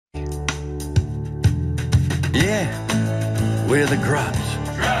Yeah, we're the Grubs.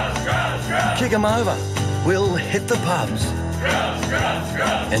 Kick 'em over. We'll hit the pubs.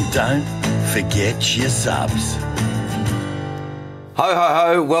 And don't forget your subs. Ho,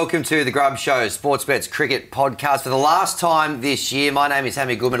 ho, ho. Welcome to the Grub Show, Sportsbet's cricket podcast for the last time this year. My name is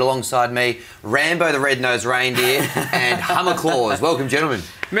Hammy alongside me, Rambo the Red-Nosed Reindeer and Hummer Claus. Welcome, gentlemen.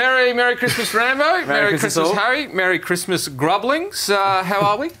 Merry Christmas, Rambo. Merry Christmas, Harry. Merry Christmas, Grublings. How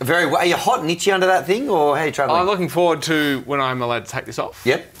are we? Very well. Are you hot and itchy under that thing, or how are you travelling? I'm looking forward to when I'm allowed to take this off.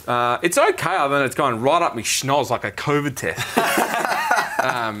 Yep. It's okay, other than it's going right up my schnoz like a COVID test.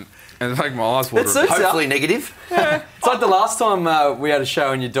 And it's making my eyes water. Hopefully negative. Yeah. It's like the last time we had a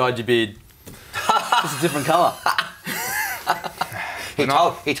show and you dyed your beard. Just a different colour.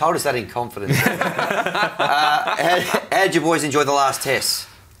 He told us that in confidence. How'd you boys enjoy the last test?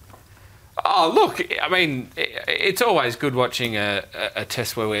 Oh, look, I mean, it's always good watching a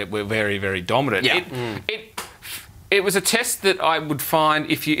test where we're very, very dominant. Yeah. It was a test that I would find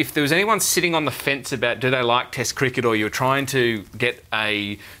if there was anyone sitting on the fence about do they like Test cricket, or you're trying to get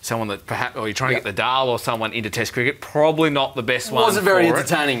someone that perhaps, or you're trying to get the Dal or someone into Test cricket, probably not the best one. Wasn't very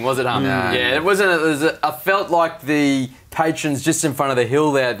entertaining, was it, Hum? No. Yeah, it wasn't. I felt like the patrons just in front of the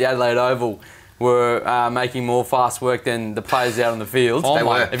hill there at the Adelaide Oval were making more fast work than the players out on the field. They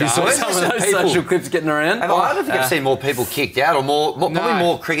were. If you saw some of those social clips getting around. I don't think I've seen more people kicked out, or probably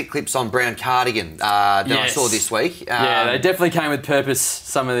more cricket clips on brown cardigan than I saw this week. Yeah, they definitely came with purpose,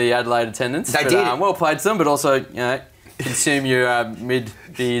 some of the Adelaide attendants. They did. Well played to them, but also, consume your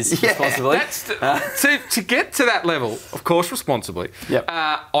mid-beers responsibly. To get to that level, of course, responsibly,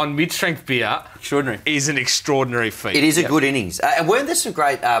 on mid-strength beer is an extraordinary feat. It is a good innings. And weren't there some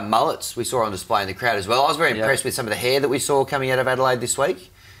great mullets we saw on display in the crowd as well? I was very impressed with some of the hair that we saw coming out of Adelaide this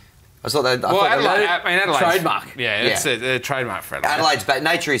week. Adelaide's trademark. Yeah, it's a trademark for Adelaide. Adelaide's back.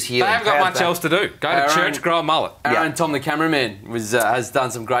 Nature is healing. They haven't got much else to do. Go to church, grow a mullet. Aaron Tom, the cameraman, has done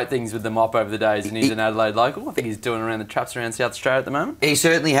some great things with the mop over the days, and he's an Adelaide local. I think he's doing around the traps around South Australia at the moment. He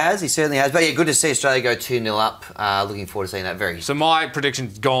certainly has. But yeah, good to see Australia go 2-0 up. Looking forward to seeing that very. So my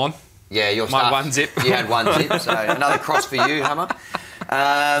prediction's gone. Yeah, your my stuff. one zip. You had one zip, so another cross for you, Hummer.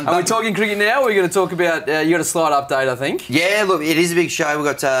 Are we talking cricket now, or are we going to talk about... you got a slide update, I think. Yeah, look, it is a big show.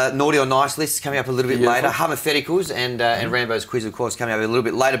 We've got naughty or nice lists coming up a little bit later. Hummertheticals and Rambo's quiz, of course, coming up a little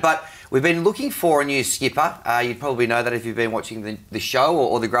bit later. But we've been looking for a new skipper. You'd probably know that if you've been watching the show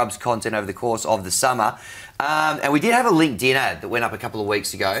or the Grubs content over the course of the summer. And we did have a LinkedIn ad that went up a couple of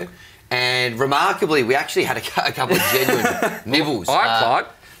weeks ago. And remarkably, we actually had a couple of genuine nibbles. I applied.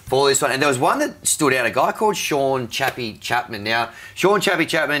 For this one. And there was one that stood out, a guy called Sean Chappie Chapman. Now, Sean Chappie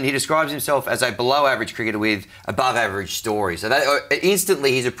Chapman, he describes himself as a below-average cricketer with above-average story. So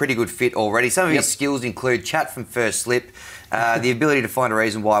instantly, he's a pretty good fit already. Some of his skills include chat from first slip, the ability to find a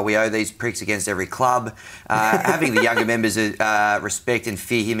reason why we owe these pricks against every club, having the younger members respect and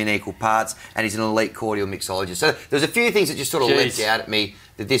fear him in equal parts, and he's an elite cordial mixologist. So there's a few things that just sort of leapt out at me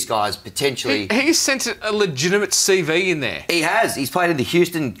that this guy's potentially... He's sent a legitimate CV in there. He has. He's played in the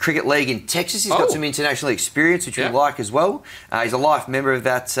Houston Cricket League in Texas. He's got some international experience, which we like as well. He's a life member of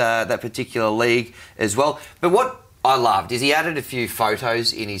that particular league as well. But what I loved is he added a few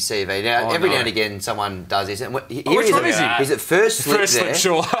photos in his CV. Now, every now and again, someone does this. And which one is he? He's at first slip first there.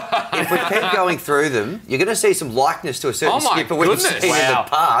 Slip, sure. If we keep going through them, you're going to see some likeness to a certain skipper we've seen in the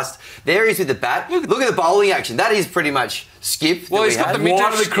past. There he is with the bat. Look at the bowling action. That is pretty much Skip. Well, he's got the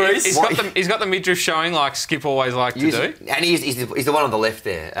midriff crease. He's got the midriff showing like Skip always liked to do. And he's the one on the left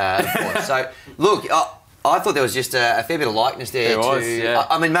there. So, look... I thought there was just a fair bit of likeness there.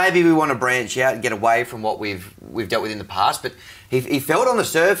 I mean, maybe we want to branch out and get away from what we've dealt with in the past, but he felt on the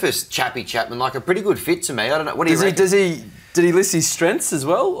surface, Chappie Chapman, like a pretty good fit to me. I don't know. What do you reckon? Did he list his strengths as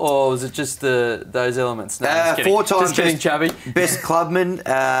well, or was it just those elements? No, just kidding. 4 times just kidding, Chappie. Best clubman,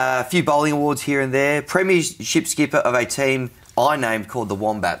 a few bowling awards here and there, premiership skipper of a team I named called the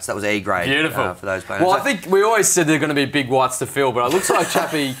Wombats. That was E grade. Beautiful. For those players. Well, I think we always said they're going to be big whites to fill, but it looks like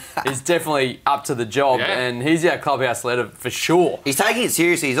Chappie is definitely up to the job, and he's our clubhouse leader for sure. He's taking it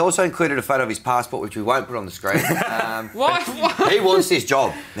seriously. He's also included a photo of his passport, which we won't put on the screen. What? He wants this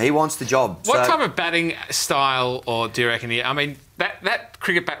job. He wants the job. What type of batting style, or do you reckon? I mean, that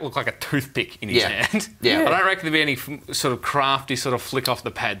cricket bat looked like a toothpick in his hand. Yeah. I don't reckon there'd be any sort of crafty sort of flick off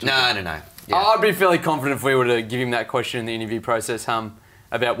the pads. No. Yeah. I'd be fairly confident if we were to give him that question in the interview process,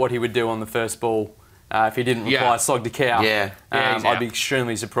 about what he would do on the first ball if he didn't reply slog the cow. I'd be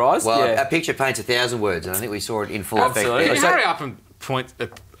extremely surprised. Well, a picture paints 1,000 words, and I think we saw it in full effect. Can you hurry up and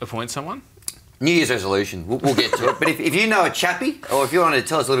appoint someone? New Year's resolution. We'll get to it. But if you know a chappie, or if you want to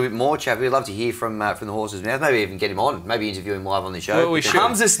tell us a little bit more, chappie, we'd love to hear from the horse's mouth. Maybe even get him on. Maybe interview him live on the show. Well, we should.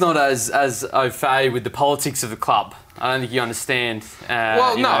 Ham's just not as au fait with the politics of the club. I don't think you understand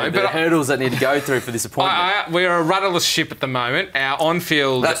the hurdles that need to go through for this appointment. We're a rudderless ship at the moment. Our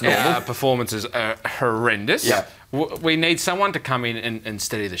on-field performances are horrendous. Yeah. We need someone to come in and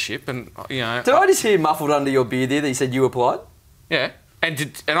steady the ship. And Did I just hear muffled under your beard there that you said you applied? Yeah. And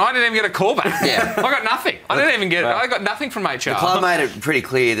I didn't even get a call back. Yeah. I got nothing. I got nothing from HR. The club made it pretty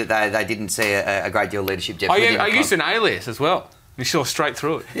clear that they didn't see a great deal of leadership depth. I used an alias as well. You saw straight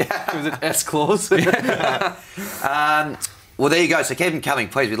through it. Yeah. It was an S clause. Well, there you go. So keep them coming,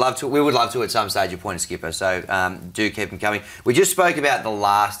 please. We would love to at some stage appoint a skipper. So do keep them coming. We just spoke about the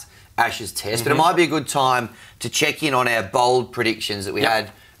last Ashes test, but it might be a good time to check in on our bold predictions that we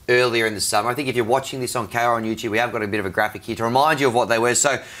had earlier in the summer. I think if you're watching this on KR on YouTube, we have got a bit of a graphic here to remind you of what they were.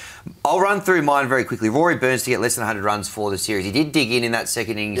 So I'll run through mine very quickly. Rory Burns to get less than 100 runs for the series. He did dig in that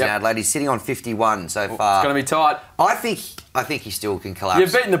second innings in Adelaide. He's sitting on 51 so far. It's going to be tight. I think he still can collapse.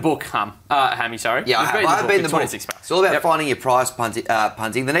 You've beaten the book, Hammy, sorry. Yeah, I've beaten the book. 26 bucks. It's all about finding your prize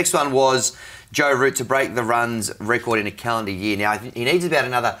punting. The next one was Joe Root to break the runs record in a calendar year. Now, he needs about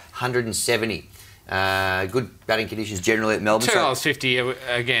another 170. Good batting conditions generally at Melbourne.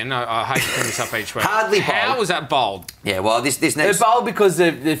 $2.50 again. I hate to bring this up each week. Hardly bold. How was that bold? Yeah, well, this next... They're bold because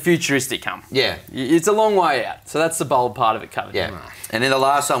they're futuristic, Yeah. It's a long way out. So that's the bold part of it covered. Yeah. And then the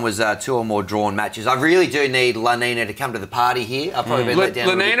last one was 2 or more drawn matches. I really do need La Nina to come to the party here. I've probably been let down.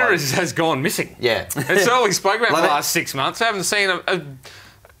 La Nina has gone missing. Yeah. That's all we spoke about the last 6 months. I haven't seen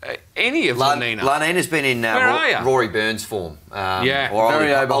any of La Nina. La Nina's been in Rory Burns form. Very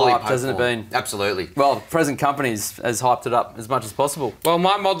overhyped, hasn't it been? Absolutely. Well, present company's has hyped it up as much as possible. Well,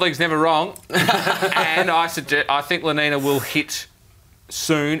 my mod league's never wrong, and I think La Nina will hit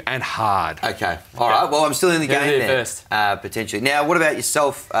soon and hard. Okay. All right. Well, I'm still in the game there. First. Potentially. Now, what about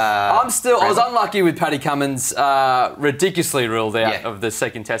yourself? I was unlucky with Paddy Cummins, ridiculously ruled out of the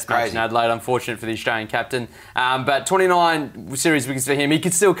second test match in Adelaide. Unfortunate for the Australian captain. But 29 series wickets for him. He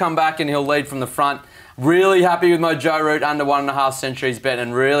could still come back and he'll lead from the front. Really happy with my Joe Root under 1.5 centuries bet,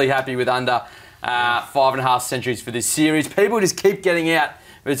 and really happy with under 5.5 centuries for this series. People just keep getting out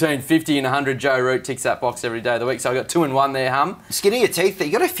between 50 and 100. Joe Root ticks that box every day of the week. So I got 2 and 1 there, Hum. Skin of your teeth there.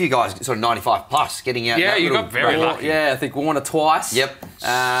 You got a few guys sort of 95 plus getting out. Yeah, you got very lucky. Yeah, I think Warner twice. Yep.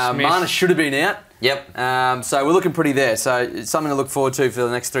 Marner should have been out. Yep. So we're looking pretty there. So it's something to look forward to for the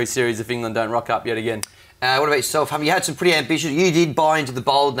next 3 series if England don't rock up yet again. What about yourself, Hammy? You had some pretty ambitious... You did buy into the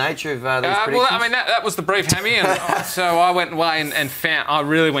bold nature of these predictions? Well, I mean, that was the brief, Hammy, and so I went away and found... I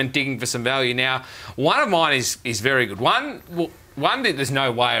really went digging for some value. Now, one of mine is very good. One, there's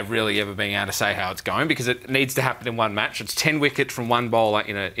no way of really ever being able to say how it's going because it needs to happen in one match. It's 10 wickets from one bowler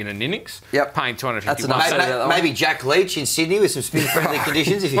in an innings. Yep. Paying 250. That's enough. Maybe Jack Leach in Sydney with some spin-friendly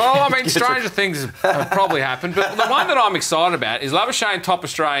conditions. Well, I mean, stranger things have probably happened. But the one that I'm excited about is Labuschagne, top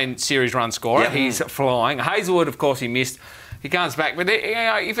Australian series run scorer. Yep. He's flying. Hazelwood, of course, he missed. He comes back, but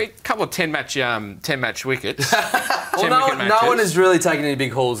if a couple of 10-match wickets. Well, no one has really taken any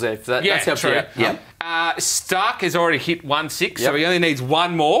big hauls there. That's helped true. You out. Yep. Stark has already hit 1-6, so he only needs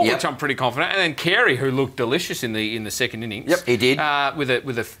one more, which I'm pretty confident. And then Carey, who looked delicious in the second innings. Yep, he did.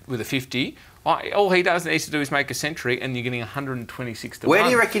 With a 50. All he needs to do is make a century, and you're getting 126 to 1. Where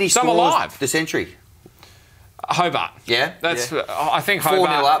do you reckon he scores the century? Hobart. Yeah? I think Hobart.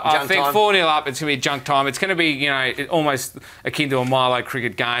 4-0 up, I think 4-0 up, it's going to be junk time. It's going to be, almost akin to a Milo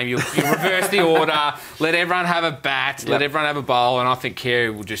cricket game. You reverse the order, let everyone have a bat, let everyone have a bowl, and I think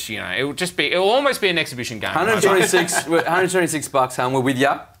Carey will just, it'll almost be an exhibition game. 126 bucks, Hum. We're with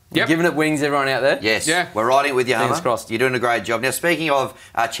you. You're giving it wings, everyone out there? Yes. Yeah. We're riding it with you, Hummer. Fingers crossed. You're doing a great job. Now, speaking of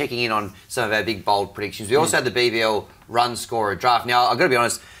checking in on some of our big, bold predictions, we also had the BBL run scorer draft. Now, I've got to be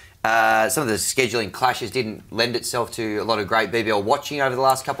honest, some of the scheduling clashes didn't lend itself to a lot of great BBL watching over the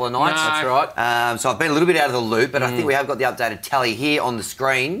last couple of nights. No. That's right. So I've been a little bit out of the loop, but I think we have got the updated tally here on the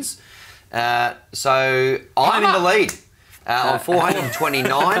screens. So I'm in the lead on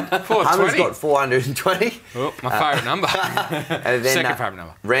 429. Hummer's got 420. Oh, my favourite number. And then, second favourite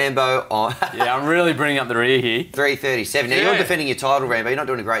number. Rambo on... Yeah, I'm really bringing up the rear here. 337. Now, you're defending your title, Rambo. You're not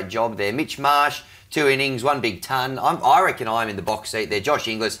doing a great job there. Mitch Marsh, 2 innings, 1 big ton. I reckon I'm in the box seat there. Josh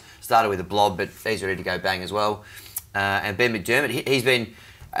Inglis started with a blob, but he's ready to go bang as well. And Ben McDermott, he's been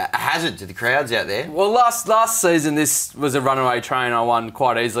a hazard to the crowds out there. Well, last season, this was a runaway train. I won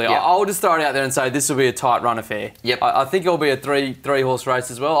quite easily. Yep. I'll just throw it out there and say this will be a tight run affair. Yep. I think it'll be a three-horse race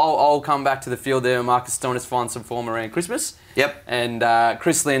as well. I'll come back to the field there and Marcus Stoinis find some form around Christmas. Yep. And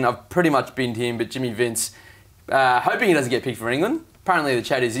Chris Lynn, I've pretty much binned him, but Jimmy Vince, hoping he doesn't get picked for England. Apparently the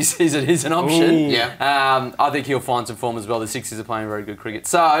chat is he sees it is an option. Ooh. Yeah. I think he'll find some form as well. The Sixers are playing very good cricket.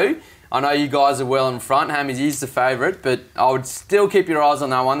 So, I know you guys are well in front. Hammy is the favourite, but I would still keep your eyes on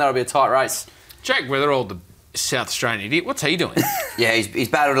that one. That'll be a tight race. Jack Weatherall, the South Australian idiot, what's he doing? Yeah, he's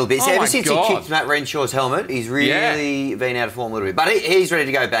battled a little bit. Oh Ever since he kicked Matt Renshaw's helmet, he's really been out of form a little bit. But he's ready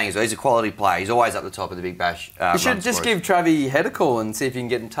to go bang as well. He's a quality player. He's always up the top of the Big Bash. You should just give Travie Head a call and see if you can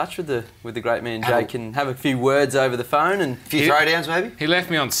get in touch with the great man Jake and have a few words over the phone. And a few throwdowns, maybe? He left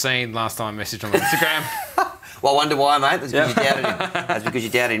me on scene last time I messaged him on Instagram. Well, I wonder why, mate. That's because you doubted him. That's because you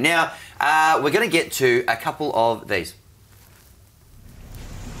doubted him. Now, we're going to get to a couple of these.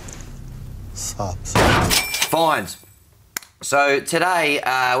 Subs. Fines. So today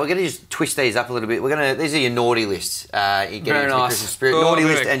we're going to just twist these up a little bit. These are your naughty lists. You get Very into the nice. Christmas spirit. Naughty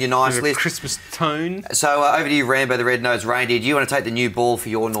list and your nice list. Christmas tone. So over to you, Rambo, the red-nosed reindeer. Do you want to take the new ball for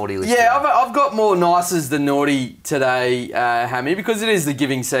your naughty list? yeah, I've got more nices than naughty today, Hammy, because it is the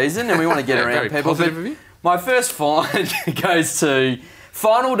giving season and we want to get around very people. positive of you. My first fine goes to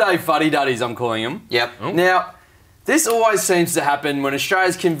Final Day Fuddy-Duddies, I'm calling them. Yep. Oh. Now, this always seems to happen when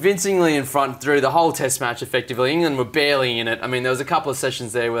Australia's convincingly in front through the whole Test match effectively. England were barely in it. I mean, there was a couple of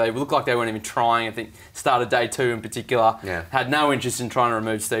sessions there where they looked like they weren't even trying. I think started day 2 in particular. Yeah. Had no interest in trying to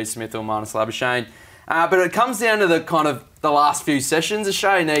remove Steve Smith or Marnus Labuschagne. But it comes down to the last few sessions.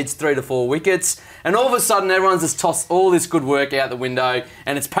 Australia needs 3 to 4 wickets. And all of a sudden, everyone's just tossed all this good work out the window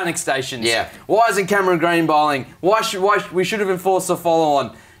and it's panic stations. Yeah. Why isn't Cameron Green bowling? Why we should have enforced a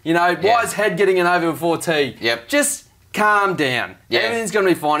follow-on? You know, why is Head getting an over before tea? Yep. Just calm down. Yeah. Everything's going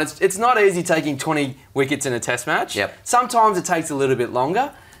to be fine. It's not easy taking 20 wickets in a Test match. Yep. Sometimes it takes a little bit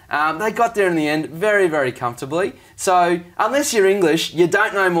longer. They got there in the end very, very comfortably. So, unless you're English, you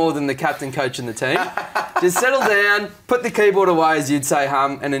don't know more than the captain, coach and the team. Just settle down, put the keyboard away, as you'd say,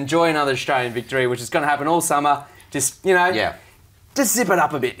 hum, and enjoy another Australian victory, which is going to happen all summer. Just, just zip it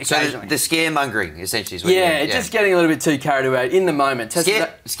up a bit occasionally. So the scaremongering, essentially, is what you mean. Just getting a little bit too carried away in the moment.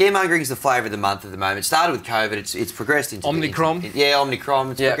 Scaremongering is the flavour of the month at the moment. It started with COVID. It's progressed into Omicron.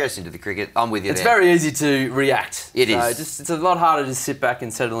 Omicron. It's progressed into the cricket. I'm with you. It's very easy to react. It is. It's a lot harder to sit back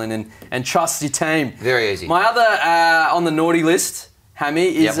and settle in and trust your team. Very easy. My other on the naughty list,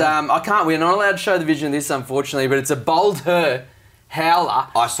 Hammy, is we're not allowed to show the vision of this, unfortunately, but it's a bowled her howler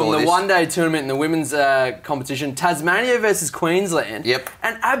from the one-day tournament in the women's competition. Tasmania versus Queensland. Yep.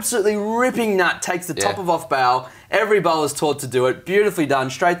 An absolutely ripping nut takes the top of off bow. Every bowler's taught to do it. Beautifully done.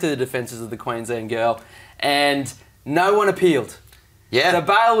 Straight through the defences of the Queensland girl. And no one appealed. Yeah. The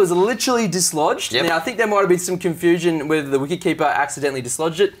bail was literally dislodged. Yep. Now, I think there might have been some confusion whether the wicketkeeper accidentally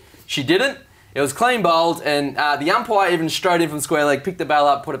dislodged it. She didn't. It was clean bowled, and the umpire even strode in from square leg, picked the bail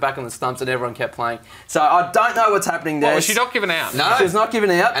up, put it back on the stumps, and everyone kept playing. So I don't know what's happening there. Was she not given out? No. She was not given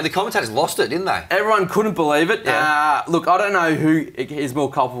out. And the commentators lost it, didn't they? Everyone couldn't believe it. Yeah. Look, I don't know who is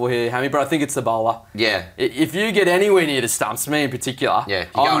more culpable here, Hammy, but I think it's the bowler. Yeah. If you get anywhere near the stumps, me in particular,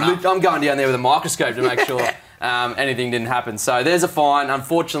 I'm going down there with a microscope to make sure anything didn't happen. So there's a fine,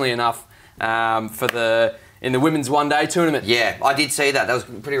 unfortunately enough, in the women's one-day tournament. Yeah, I did see that. That was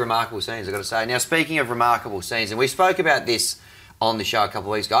pretty remarkable scenes, I've got to say. Now, speaking of remarkable scenes, and we spoke about this on the show a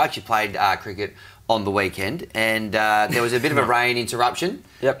couple of weeks ago. I actually played cricket on the weekend, and there was a bit of a rain interruption.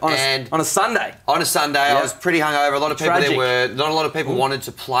 Yep, on a Sunday. On a Sunday, Yep. I was pretty hungover. A lot of people not a lot of people wanted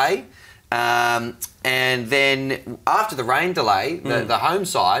to play. And then after the rain delay, the home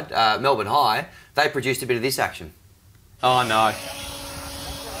side, Melbourne High, they produced a bit of this action. Oh, no.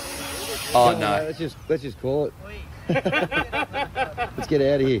 Oh, no. Let's just call it. Let's get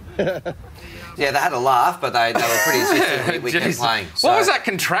out of here. Yeah, they had a laugh, but they were pretty insistent we kept playing. So. What was that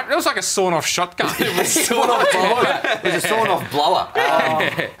contraption? It was like a sawn-off shotgun. It was a sawn-off blower.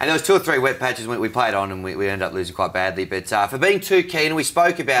 And there was 2 or 3 wet patches we played on, and we ended up losing quite badly. But for being too keen, we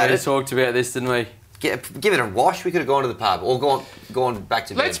spoke about it. We talked about this, didn't we? Give it a wash. We could have gone to the pub or gone back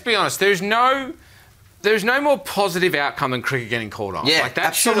to bed. Let's be honest. There's no more positive outcome than cricket getting called off. Yeah, like that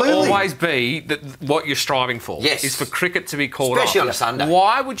absolutely. should always be what you're striving for. Yes. Is for cricket to be called Especially off. on a Sunday.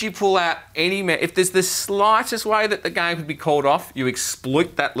 Why would you pull out if there's the slightest way that the game could be called off, you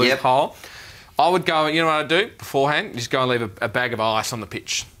exploit that loophole. I would go, you know what I'd do beforehand? Just go and leave a bag of ice on the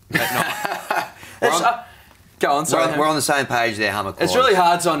pitch at night. Go on, sorry. We're on the same page there, Hammer. It's really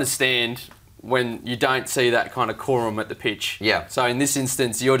hard to understand when you don't see that kind of quorum at the pitch. Yeah. So in this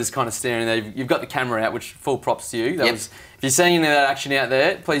instance, you're just kind of staring there. You've got the camera out, which full props to you. If you're seeing any of that action out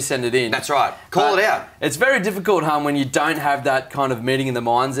there, please send it in. That's right. Call it out. It's very difficult, when you don't have that kind of meeting in the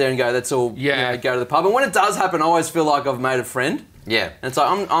minds there and go, that's all, go to the pub. And when it does happen, I always feel like I've made a friend. Yeah. And it's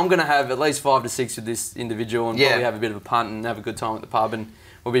like, I'm going to have at least 5 to 6 with this individual and probably have a bit of a punt and have a good time at the pub. And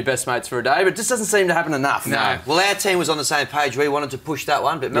we'll be best mates for a day, but it just doesn't seem to happen enough. No. Well, our team was on the same page. We wanted to push that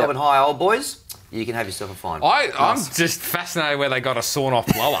one, but Melbourne High old boys, you can have yourself a fine. I'm just fascinated where they got a sawn-off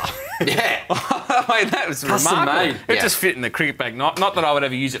blower. Yeah. I mean, that was Custom remarkable. made. It just fit in the cricket bag. Not that I would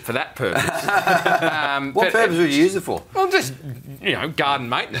ever use it for that purpose. What purpose would you use it for? Well, just, garden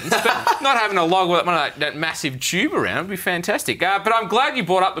maintenance. But not having a log with that massive tube around would be fantastic. But I'm glad you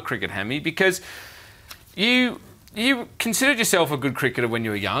brought up the cricket, Hammy, because you considered yourself a good cricketer when you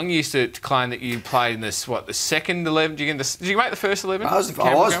were young. You used to claim that you played in the second 11. Did you make the first 11? I was.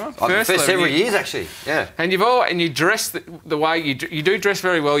 First several years, actually. Yeah. And you dress the way you do dress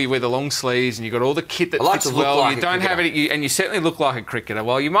very well. You wear the long sleeves and you got all the kit that fits well. Like you don't have it, and you certainly look like a cricketer.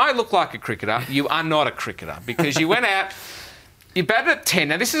 While you might look like a cricketer, you are not a cricketer because you went out. You batted at 10.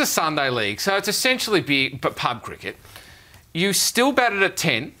 Now this is a Sunday league, so it's essentially pub cricket. You still batted at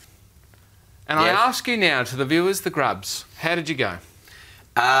 10. And I ask you now, to the viewers, the Grubs, how did you go?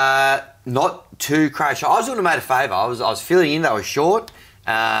 Not too crash. I was doing a mate a favour. I was filling in. They were short.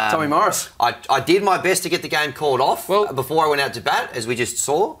 Tommy Morris. I did my best to get the game called off before I went out to bat, as we just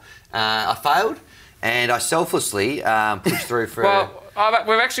saw. I failed, and I selflessly pushed through for... Well,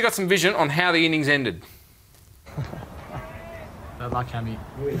 we've actually got some vision on how the innings ended. Bad luck, Hammy.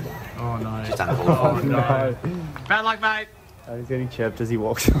 Oh, no. Just uncalled for. No. Bad luck, mate. Oh, he's getting chirped as he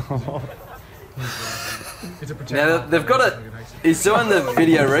walks off. Now they've got he's doing the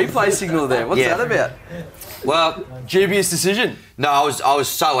video replay signal there. What's that about? Well, dubious decision. No, I was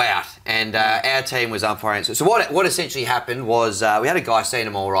so out, and our team was umpiring. So what essentially happened was we had a guy seeing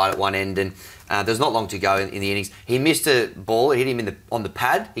him all right at one end, and there's not long to go in the innings. He missed a ball. It hit him on the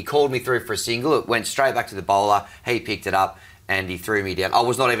pad. He called me through for a single. It went straight back to the bowler. He picked it up, and he threw me down. I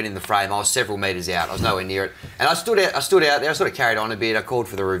was not even in the frame. I was several metres out. I was nowhere near it. And I stood out there. I sort of carried on a bit. I called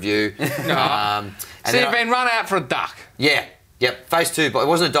for the review. So you've been run out for a duck? Yeah. Yep. Phase 2, but it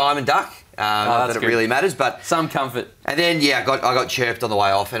wasn't a diamond duck. Not that it really matters, but... Some comfort. And then, I got chirped on the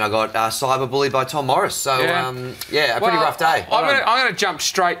way off, and I got cyberbullied by Tom Morris. So, a pretty rough day. I'm going to jump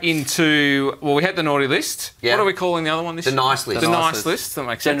straight into... Well, we had the naughty list. Yeah. What are we calling the other one this The year? nice list. The nice list. That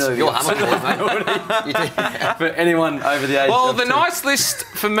makes sense. You're Hammer, mate. For anyone over the age Well, of the 2. nice list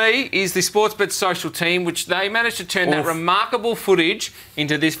for me is the Sportsbet social team, which they managed to turn that remarkable footage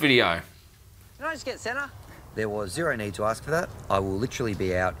into this video. Can I just get centre? There was zero need to ask for that. I will literally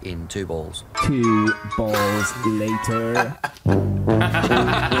be out in 2 balls. 2 balls later.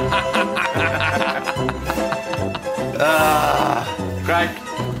 Craig.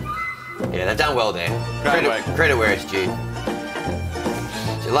 Yeah, they've done well there. Great Credit where it's due.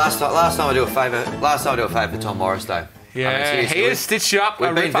 So last time I do a favour for Tom Morris though. Yeah, he has stitched you up.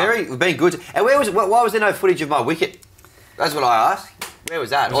 We've been good. And why was there no footage of my wicket? That's what I asked. Where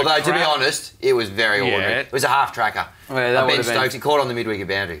was that? Although, to be honest, it was very ordinary. It was a half tracker. Yeah, Ben Stokes, he caught on the mid-wicket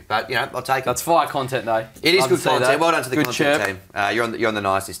boundary. But, I'll take it. That's fire content, though. It is good content. Well done to the good content team. You're on the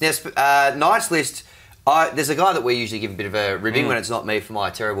nice list. Now, nice list. There's a guy that we usually give a bit of a ribbing when it's not me for my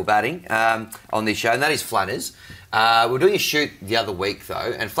terrible batting on this show, and that is Flanners. We're doing a shoot the other week,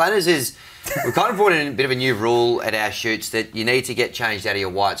 though, and Flanners is... We've kind of brought in a bit of a new rule at our shoots that you need to get changed out of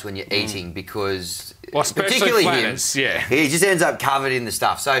your whites when you're eating because... Well, especially Flanners, he just ends up covered in the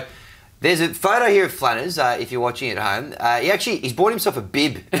stuff. So there's a photo here of Flanners, if you're watching at home. He's bought himself a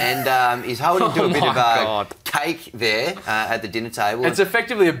bib and he's holding to a bit of cake there at the dinner table. It's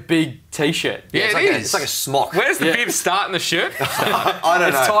effectively a big T-shirt. Yeah, it's like a smock. Where does the bib start in the shirt? I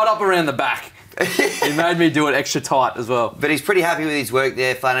don't know. It's tied up around the back. He made me do it extra tight as well. But he's pretty happy with his work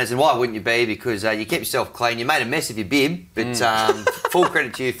there, Flanners, and why wouldn't you be? Because you kept yourself clean. You made a mess of your bib, but full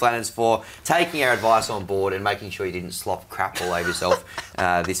credit to you, Flanners, for taking our advice on board and making sure you didn't slop crap all over yourself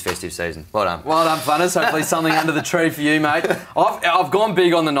this festive season. Well done. Well done, Flanners. Hopefully something under the tree for you, mate. I've gone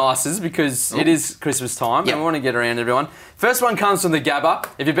big on the nices because it is Christmas time and we want to get around everyone. First one comes from the Gabba.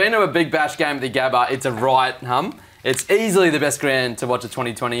 If you've been to a Big Bash game at the Gabba, it's a riot hum. It's easily the best ground to watch a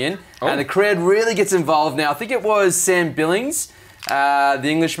 2020 in. And the crowd really gets involved now. I think it was Sam Billings, the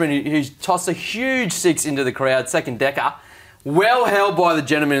Englishman, who tossed a huge 6 into the crowd, second decker. Well held by the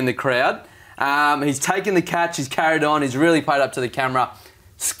gentleman in the crowd. He's taken the catch, he's carried on, he's really played up to the camera,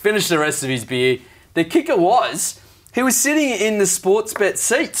 finished the rest of his beer. The kicker was, he was sitting in the Sportsbet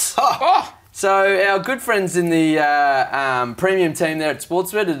seats. So our good friends in the premium team there at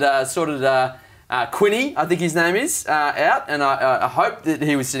Sportsbet had sorted... Quinny, I think his name is, out, and I hope that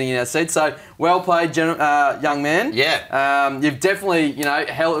he was sitting in our seat. So well played, young man. Yeah. You've definitely,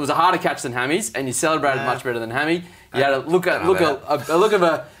 it was a harder catch than Hammy's, and you celebrated much better than Hammy. You had a look of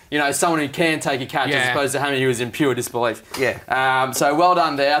a someone who can take a catch as opposed to Hammy who was in pure disbelief. Yeah. So well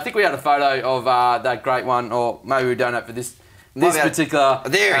done there. I think we had a photo of that great one, or maybe we don't have for this This particular...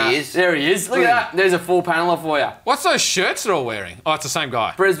 There he is. There he is. Look at that. There's a full paneler for you. What's those shirts they're all wearing? Oh, it's the same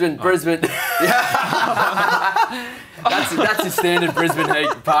guy. Brisbane. That's his standard Brisbane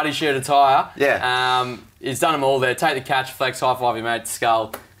Heat party shirt attire. Yeah. He's done them all there. Take the catch, flex, high five your mate,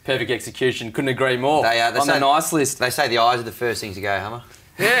 skull. Perfect execution. Couldn't agree more. They on the nice list. They say the eyes are the first thing to go, Hammer.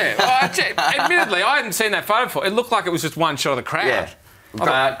 Yeah. Well, admittedly, I hadn't seen that photo before. It looked like it was just one shot of the crowd.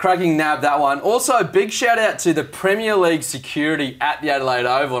 Yeah. Cracking nab, that one. Also, big shout out to the Premier League security at the Adelaide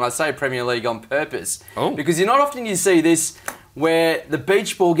Oval, and I say Premier League on purpose. Oh. Because you're not often you see this where the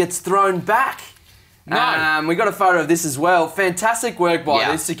beach ball gets thrown back. No. We got a photo of this as well. Fantastic work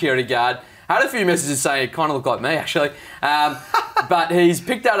by this security guard. Had a few messages saying it kind of looked like me, actually. But he's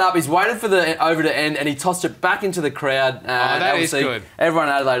picked that up, he's waited for the over to end, and he tossed it back into the crowd. That is good. Everyone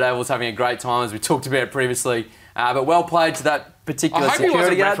at Adelaide Oval's having a great time, as we talked about previously. But well played to that particular I hope security he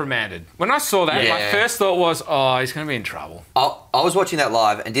wasn't guard. reprimanded. When I saw that, my first thought was, he's going to be in trouble. I was watching that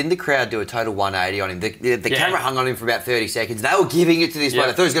live, and didn't the crowd do a total 180 on him? The camera hung on him for about 30 seconds. They were giving it to this bloke.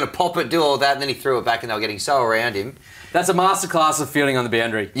 I thought he was going to pop it, do all that, and then he threw it back, and they were getting so around him. That's a masterclass of fielding on the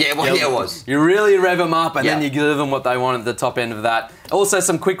boundary. Yeah, well, it was. You really rev them up, and then you give them what they want at the top end of that. Also,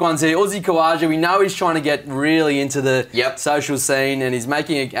 some quick ones here. Uzi Kawaja, we know he's trying to get really into the social scene, and he's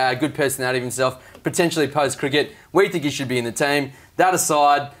making a good personality of himself, potentially post-cricket. We think he should be in the team. That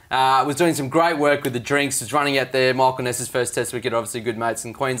aside, was doing some great work with the drinks, was running out there. Michael Ness's first test wicket, obviously good mates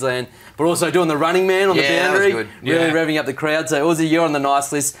in Queensland, but also doing the running man on the boundary. That was good. Really revving up the crowd. So, Uzi, you're on the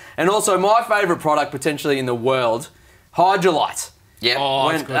nice list. And also, my favourite product potentially in the world, Hydrolite. Yeah.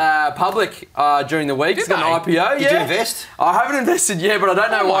 Went public during the week. It's got an IPO. Did you invest? I haven't invested yet, but I don't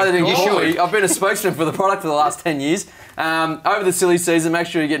know why they didn't call should. me. I've been a spokesman for the product for the last 10 years. Over the silly season, make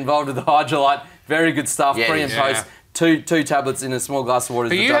sure you get involved with the Hydrolite. Very good stuff, pre and post. Two tablets in a small glass of water.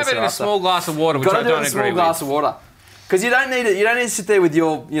 But you have it in a small glass of water, which I don't agree with. Got to do it in a small glass of water. Because you don't need it. You don't need to sit there with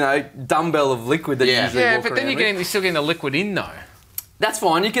your, dumbbell of liquid that you usually walk but then you're still getting the liquid in, though. That's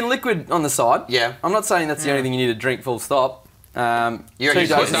fine. You can liquid on the side. Yeah. I'm not saying that's the only thing you need to drink full stop. You're 2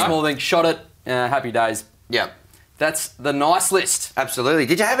 doses, small thing, shot it, happy days. Yeah. That's the nice list. Absolutely.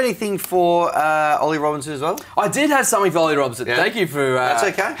 Did you have anything for Ollie Robinson as well? I did have something for Ollie Robinson. Yeah. Thank you for... That's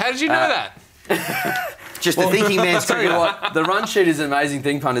okay. How did you know that? Just the thinking man's Tell you what, the run sheet is an amazing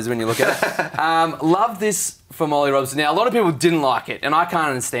thing, punters, when you look at it. Love this from Ollie Robinson. Now, a lot of people didn't like it, and I can't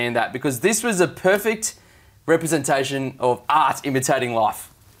understand that, because this was a perfect representation of art imitating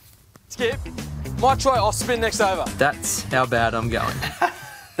life. Skip. Might try off spin next over. That's how bad I'm going.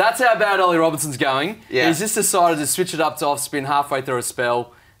 That's how bad Ollie Robinson's going. Yeah. He's just decided to switch it up to off spin halfway through a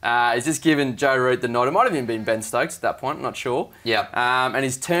spell. He's just given Joe Root the nod. It might have even been Ben Stokes at that point, I'm not sure. Yeah. And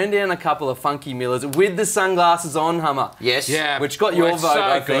he's turned down a couple of funky millers with the sunglasses on, Hummer. Yes. Yeah. Which got your vote,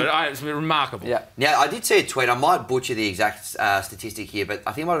 I think. It's remarkable. Yeah. Now, I did see a tweet. I might butcher the exact statistic here, but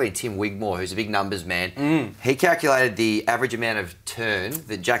I think it might have been Tim Wigmore, who's a big numbers man. He calculated the average amount of turn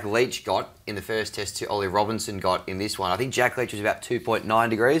that Jack Leach got in the first test to Ollie Robinson got in this one. I think Jack Leach was about 2.9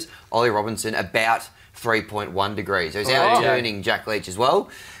 degrees, Ollie Robinson about 3.1 degrees. So he's out-turning Jack Leach as well.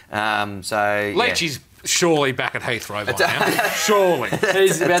 Leach is surely back at Heathrow by now. Surely.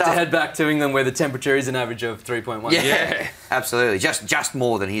 He's about to head back to England where the temperature is an average of 3.1. Yeah, absolutely. Just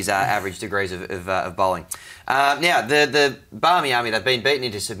more than his average degrees of bowling. Now, the Barmy Army, they've been beaten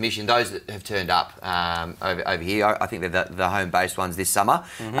into submission. Those that have turned up over here, I think they're the home-based ones this summer.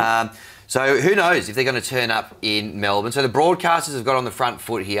 So who knows if they're going to turn up in Melbourne. So the broadcasters have got on the front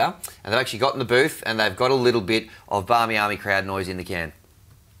foot here, and they've actually got in the booth, and they've got a little bit of Barmy Army crowd noise in the can.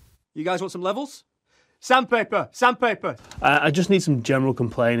 You guys want some levels? Sandpaper, sandpaper. I just need some general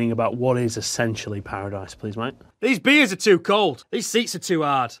complaining about what is essentially paradise, please, mate. These beers are too cold. These seats are too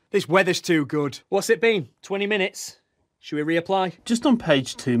hard. This weather's too good. What's it been? 20 minutes? Should we reapply? Just on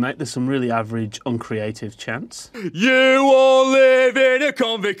page 2, mate, there's some really average, uncreative chants. You all live in a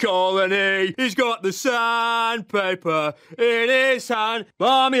convict colony. He's got the sandpaper in his hand.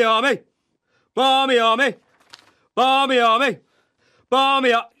 Barmy Army, Barmy Army, Barmy Army,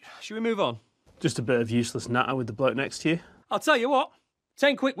 Barmy Army. Should we move on? Just a bit of useless natter with the bloke next to you. I'll tell you what.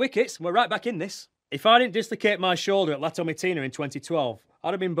 10 quick wickets and we're right back in this. If I didn't dislocate my shoulder at Latomitina in 2012,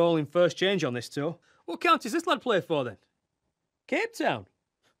 I'd have been bowling first change on this tour. What county does this lad play for then? Cape Town.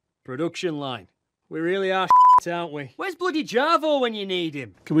 Production line. We really are aren't we? Where's bloody Jarvo when you need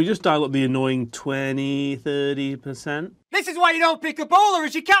him? Can we just dial up the annoying 20, 30%? This is why you don't pick a bowler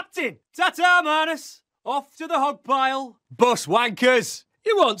as your captain. Ta-ta, Manus. Off to the hog pile. Bus wankers.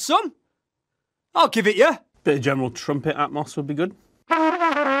 You want some? I'll give it you. Bit of general trumpet atmos would be good.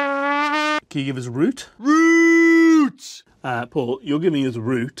 Can you give us root? Root! Paul, you're giving us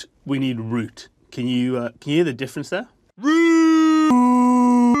root. We need root. Can you hear the difference there? Root!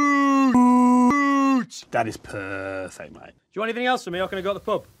 That is perfect, mate. Do you want anything else from me, or can I go to the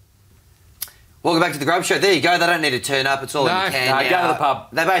pub? Welcome back to the Grubs Show. There you go. They don't need to turn up. It's all in the can No, now. go to the pub.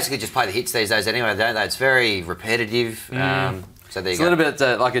 They basically just play the hits these days anyway, don't they? It's very repetitive. So there It's you a go. little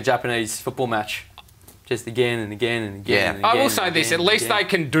bit like a Japanese football match. Just again and again and again. Yeah. And again I will and say this: again at and least again. they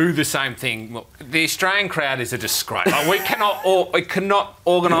can do the same thing. Look, the Australian crowd is a disgrace. Like, we cannot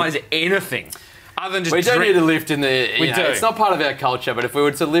organise anything other than just. We do drink. need to lift in the. We do. It's not part of our culture, but if we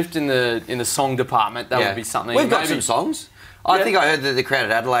were to lift in the song department, that would be something. We've got maybe- some songs. I think I heard that the crowd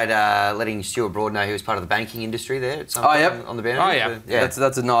at Adelaide letting Stuart Broad know he was part of the banking industry there at some point yep. on the banner. Oh, yeah.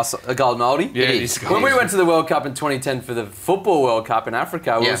 That's a nice golden oldie. Yeah, It it is. is. When we went to the World Cup in 2010 for the Football World Cup in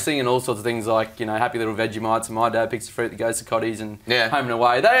Africa, we Yeah. were singing all sorts of things like, Happy Little Vegemites and My Dad Picks the Fruit that Goes to Cotties and Yeah. Home and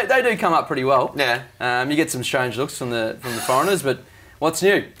Away. They do come up pretty well. Yeah. You get some strange looks from the foreigners, but what's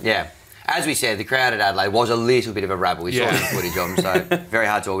new? Yeah. As we said, the crowd at Adelaide was a little bit of a rabble. We saw Yeah. some footage of them, so very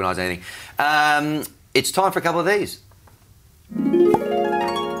hard to organise anything. It's time for a couple of these.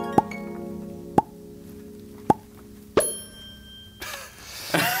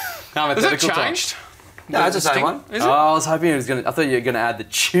 Has that changed? No, it's the same one. Is Oh, it? I was hoping it was going to... I thought you were going to add the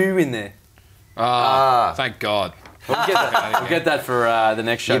chew in there. Thank God. We'll get that for the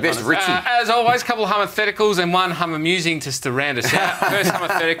next show. Your best Connors. Richie. As always, a couple of hypotheticals and one amusing just to round us out. First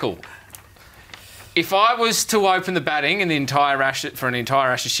hypothetical. If I was to open the batting in the entire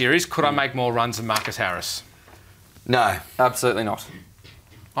Ashes series, could I make more runs than Marcus Harris? No. Absolutely not.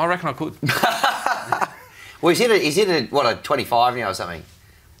 I reckon I could. Well, he's hit a 25 now or something.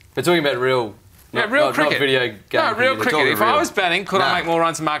 We're talking about real... Yeah, not- real not cricket. video game. No, real We're cricket. talking If I real. was batting, could No. I make more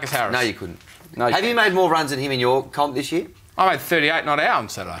runs than Marcus Harris? No, you couldn't. No, Have you made more runs than him in your comp this year? I made 38 not out on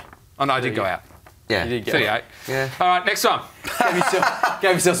Saturday. Oh, no, I did go out. Yeah. You did get 38. Yeah. All right, next one.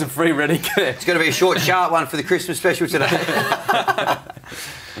 Gave yourself some free ready there. It's going to be a short, sharp one for the Christmas special today.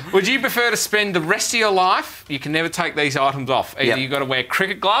 Would you prefer to spend the rest of your life, you can never take these items off. Either Yep. you've got to wear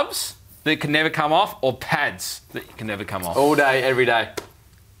cricket gloves that can never come off or pads that you can never come off. All day, every day.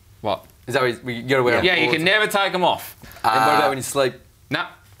 What? Is that what you got to wear them Yeah, you all can the time? never take them off. And what about when you sleep? No.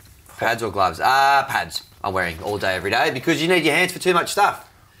 Pads or gloves? Pads. I'm wearing all day, every day because you need your hands for too much stuff.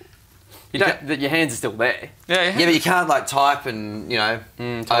 You don't. Your hands are still there. Yeah, Yeah, but you can't like type and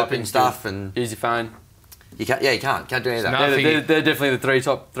Typing, open stuff and Use your phone. you can't. Yeah, you can't do any of that. No. They're definitely the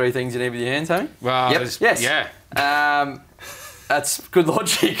top three things you need with your hands, Hammy. Well, Yep. there's- Yes. Yeah. That's good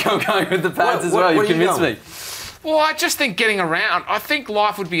logic. I'm going with the pads as What- well. what You are you convinced going? me. Well, I just think getting around, I think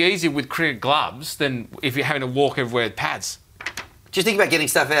life would be easier with cricket gloves than if you're having to walk everywhere with pads. Just think about getting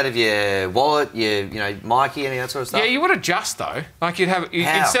stuff out of your wallet, your Mikey, any of that sort of stuff. Yeah, you would adjust though. Like you'd have,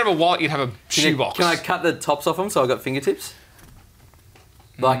 How? instead of a wallet, you'd have a shoebox. Can I cut the tops off them so I've got fingertips?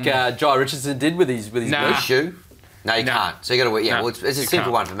 Like Jai Richardson did with his Nah. Your shoe? No, you No. can't. So you got to wear. Yeah, No, well, it's a you simple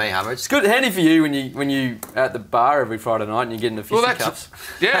can't. one for me, Hammer. It's It's good, handy for you when you at the bar every Friday night and you're getting the fisticuffs.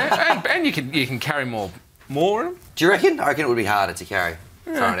 Yeah, and you can carry more of them. Do you reckon? I reckon it would be harder to carry.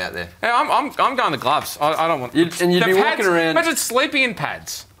 Throwing it out there. Yeah, I'm going the gloves. I don't want. And you'd the be pads, walking around. Imagine sleeping in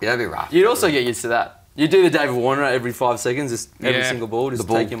pads. Yeah, that'd be rough. You'd also get used to that. You do the David Warner every 5 seconds, just every Yeah. single ball, just The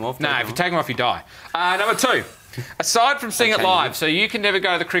ball. take him off. No, take if him you off. take them off, you die. Number 2. Aside from seeing it Okay, live, good. so you can never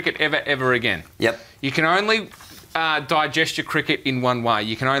go to the cricket ever again. Yep. You can only digest your cricket in one way.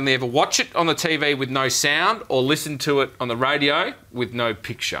 You can only ever watch it on the TV with no sound or listen to it on the radio with no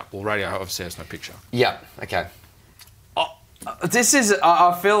picture. Well, radio obviously has no picture. Yep. Okay. This is,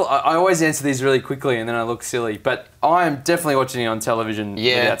 I feel, I always answer these really quickly and then I look silly, but I am definitely watching it on television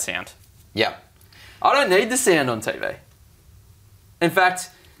Yeah. without sound. Yep. I don't need the sound on TV. In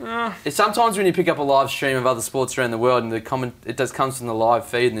fact, sometimes when you pick up a live stream of other sports around the world and it just comes from the live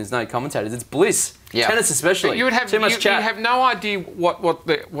feed and there's no commentators, it's bliss. Yeah. Tennis especially. You would have too much you chat. have no idea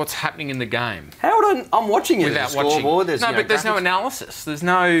what's happening in the game How would I'm watching it? without scoreboard, watching. there's, No, you know, but there's no graphics. analysis. There's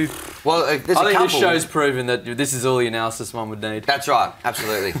no. Well, there's I a think couple. this show's proven that this is all the analysis one would need. That's right.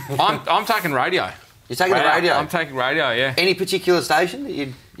 Absolutely. I'm taking radio. You're taking the radio. I'm taking radio. Yeah. Any particular station that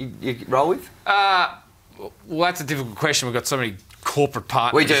you roll with? Well, that's a difficult question. We've got so many corporate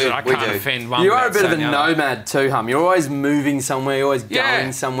partners We do, that I we can't do. defend one. You are a without bit of a saying the other. nomad too, Hum. You're always moving somewhere, you're always Yeah.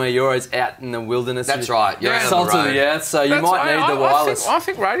 going somewhere, you're always out in the wilderness. That's right. You're out on Salt the of road. the earth, so you That's- might need the wireless. I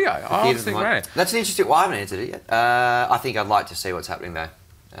think radio. I Theatres think and radio. what- That's an interesting. Well, I haven't answered it yet. I think I'd like to see what's happening though.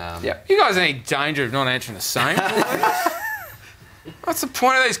 Yep. You guys are in any danger of not answering the same? What's the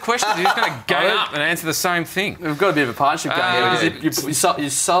point of these questions? You're just going to gang up and answer the same thing. We've got a bit of a partnership going here because you're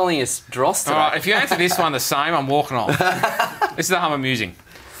selling us dross today. All right, if you answer this one the same, I'm walking on. This is the hum amusing.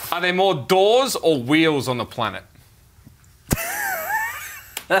 Are there more doors or wheels on the planet?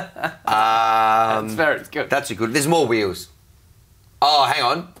 That's very good. That's a good. There's more wheels. Oh, hang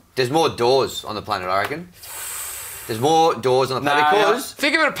on. There's more doors on the planet, I reckon. There's more doors on the planet because...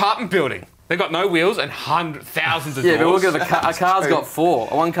 Think of an apartment building. They've got no wheels and thousands of doors. Yeah, but look at a car's got 4.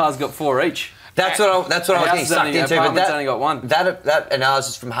 One car's got 4 each. That's what I was getting sucked into. But Apartment's only got 1. That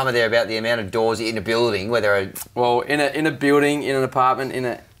analysis from Hammer there about the amount of doors in a building, where there are... Well, in a building, in an apartment,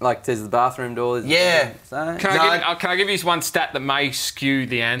 there's the bathroom doors. Yeah. So, Can I give you one stat that may skew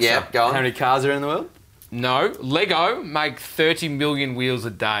the answer? Yeah, go on. how many cars are in the world? No. Lego make 30 million wheels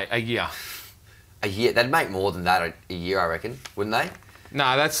a year. A year? They'd make more than that a year, I reckon, wouldn't they?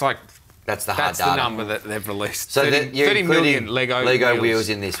 No, that's like... That's the hard That's data. the number that they've released. So 30 million Lego wheels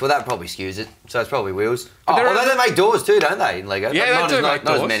in this. Well, that probably skews it. So it's probably wheels. But Although they make doors too, don't they, in Lego? Yeah, But they do not make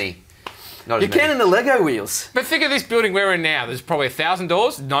doors. as many. Not You as many. can in the Lego wheels. But think of this building we're in now. There's probably 1,000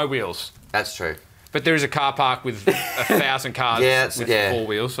 doors, no wheels. That's true. But there is a car park with 1,000 cars with 4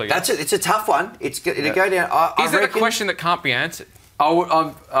 wheels. So It's a tough one. It'll go down. Is that a question that can't be answered?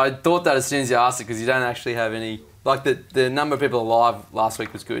 I thought that as soon as you asked it, because you don't actually have any... Like, the number of people alive last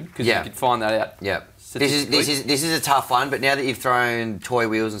week was good, because you could find that out. Yeah. This is a tough one, but now that you've thrown toy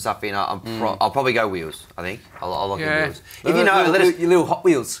wheels and stuff in, I'll probably go wheels. I think I'll lock in wheels. If you know, your little Hot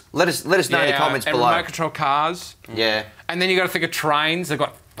Wheels. let us know in the comments and below. remote control cars. Yeah. And then you got to think of trains. They've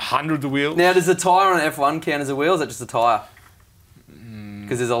got hundreds of wheels. Now, does the tyre on an F1 count as a wheel, or is that just a tyre?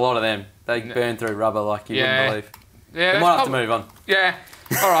 Because there's a lot of them. They burn through rubber like you wouldn't believe. Yeah, We might have to move on. Yeah.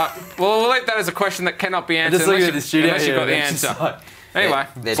 All right. Well, we'll leave that as a question that cannot be answered Just look at the studio unless you've got the here, it's answer. just like- Anyway,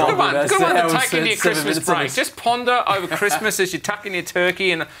 They're good one. That's Good one how to we take into your spent 7 Christmas minutes on break. this. Just ponder over Christmas as you tuck in your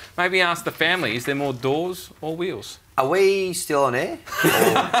turkey and maybe ask the family, is there more doors or wheels? Are we still on air?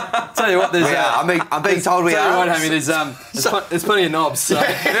 Tell you what, there's... I'm being told we Tell you are. what, Hammy, there's plenty of knobs. So.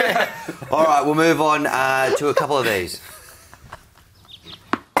 All right, we'll move on to a couple of these.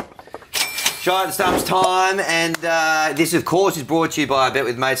 Giant Stumps time, and this, of course, is brought to you by Bet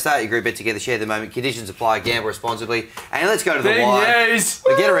With Mates. Start your group bet together, share the moment. Conditions apply, gamble responsibly. And let's go to the Big wine. news!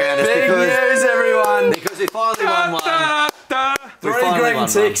 We get around us Big news, everyone! because we finally won one. We 3 finally green won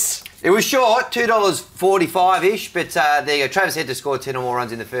ticks. It was short, $2.45-ish, but there you go. Travis Head to score 10 or more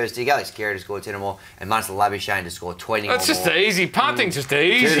runs in the first dig. Alex Carey to score 10 or more, and Munster Labuschagne to score 20 That's or just more. easy. Punting's just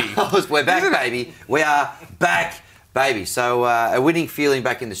easy. $2. We're back, baby. We are back, baby. So a winning feeling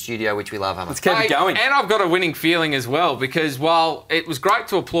back in the studio, which we love, Hammer. Let's keep it going. And I've got a winning feeling as well, because while it was great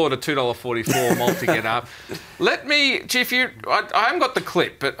to applaud a $2.44 multi get up, let me, Chief, I haven't got the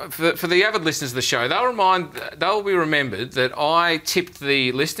clip, but for the avid listeners of the show, they'll be remembered that I tipped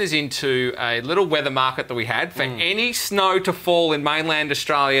the listeners into a little weather market that we had for any snow to fall in mainland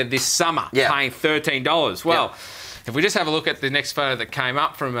Australia this summer, paying $13. Well, if we just have a look at the next photo that came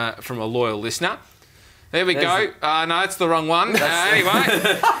up from a loyal listener. There we go. No, that's the wrong one. Anyway,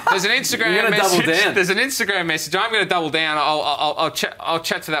 there's an Instagram message. There's an Instagram message. I'm going to double down. I'll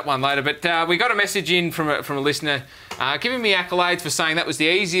chat to that one later. But we got a message in from a listener giving me accolades for saying that was the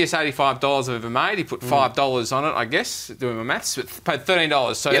easiest $85 I've ever made. He put $5 on it, I guess, doing my maths. But paid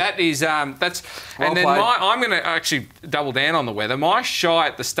 $13. So that is that's. Well and then played. I'm going to actually double down on the weather. My shy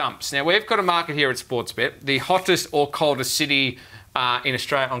at the stumps. Now we've got a market here at Sportsbet, the hottest or coldest city in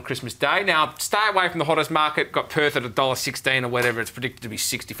Australia on Christmas Day. Now, stay away from the hottest market. Got Perth at $1.16 or whatever. It's predicted to be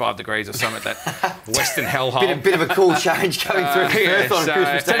 65 degrees or something at that western hellhole. Bit of a cool change coming through Perth on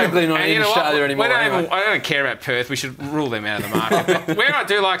Christmas Day. Technically not in Australia anymore. I don't care about Perth. We should rule them out of the market. But where I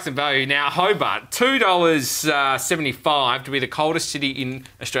do like some value now, Hobart, $2.75 to be the coldest city in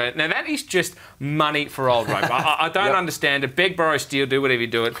Australia. Now, that is just money for old rope. I don't understand it. Beg, borrow, steal, do whatever you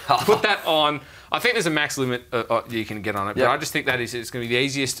do it. Put that on. I think there's a max limit you can get on it, but I just think it's going to be the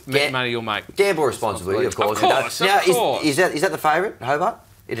easiest money you'll make. Gamble responsibly, of course. Now, is that the favourite, Hobart?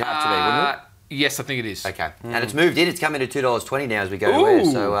 It'd have to be, wouldn't it? Yes, I think it is. Okay. And it's moved in. It's come into $2.20 now as we go to air.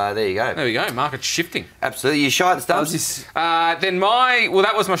 So there you go. There we go. Market's shifting. Absolutely. You shy at the stumps? That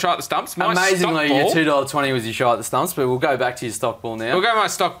was my shot at the stumps. My Amazingly, stock your ball, $2.20 was your shot at the stumps, but we'll go back to your stock ball now. We'll go to my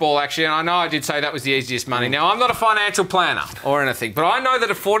stock ball, actually, and I know I did say that was the easiest money. Now, I'm not a financial planner or anything, but I know that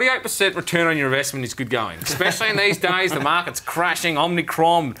a 48% return on your investment is good going, especially in these days. The market's crashing,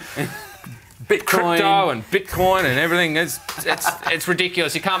 Omicron, crypto and Bitcoin and everything. It's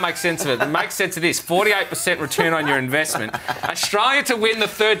ridiculous. You can't make sense of it. But make sense of this. 48% return on your investment. Australia to win the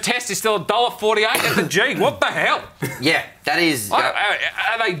third test is still $1.48 at the G. What the hell? Yeah, that is...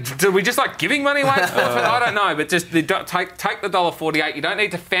 Do we just like giving money away? I don't know, but just take the $1.48. You don't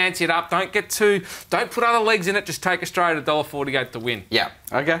need to fancy it up. Don't put other legs in it. Just take Australia to $1.48 to win. Yeah.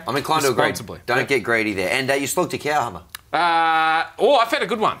 Okay. I'm inclined to agree. Don't get greedy there. And you slogged a cow, Hummer. I've had a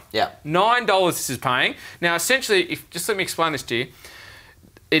good one. Yeah. $9 this is paying. Now, essentially, just let me explain this to you.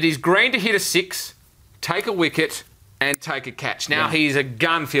 It is green to hit a 6, take a wicket, and take a catch. Now he's a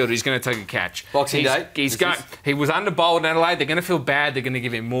gun fielder. He's going to take a catch. Boxing Day. He was under bowled in Adelaide. They're going to feel bad. They're going to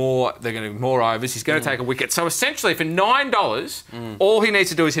give him more. They're going to give more overs. He's going to take a wicket. So essentially, for $9, all he needs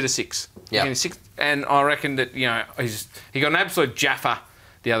to do is hit a 6. Yeah. And I reckon that he got an absolute jaffa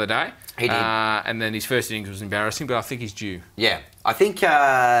the other day. He did. And then his first innings was embarrassing, but I think he's due. Yeah, I think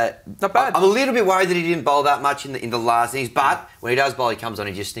not bad. I'm a little bit worried that he didn't bowl that much in the last innings, but when he does bowl, he comes on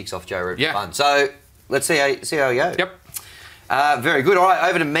and just sneaks off Joe Root for fun. So let's see how he goes. Yep. Very good. All right,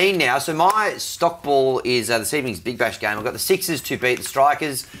 over to me now. So my stock ball is this evening's Big Bash game. I've got the Sixers to beat the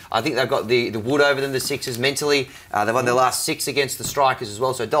Strikers. I think they've got the wood over them, the Sixers, mentally. They've won their last 6 against the Strikers as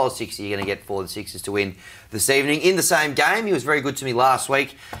well. So $1.60 you're going to get for the Sixers to win this evening. In the same game, he was very good to me last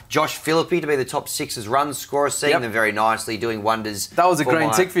week. Josh Philippe to be the top Sixers run scorer, seeing them very nicely, doing wonders. That was a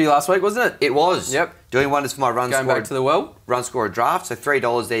green tick for you last week, wasn't it? It was. Yep. Doing wonders for my run Going scorer. back to the well. Run scorer draft. So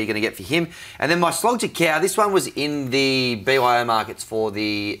 $3 there you're going to get for him. And then my slog to cow, this one was in the BYO markets for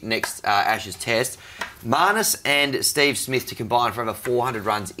the next Ashes test. Marnus and Steve Smith to combine for over 400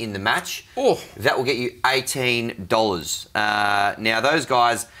 runs in the match. Oh. That will get you $18. Now, those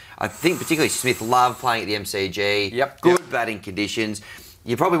guys, I think particularly Smith, love playing at the MCG. Yep. Good batting conditions.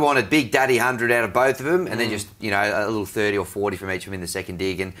 You probably want a big daddy 100 out of both of them and then just, a little 30 or 40 from each of them in the second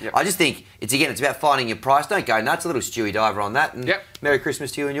dig. And I just think, it's about finding your price. Don't go nuts. A little Stewie diver on that. And Merry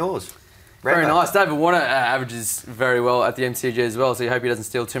Christmas to you and yours. Very nice. David Warner averages very well at the MCG as well, so you hope he doesn't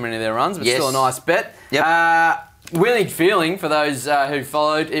steal too many of their runs, but still a nice bet. Yep. Winning feeling for those who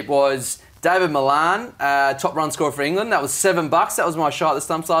followed, it was David Milan, top run scorer for England. That was $7. That was my shot at the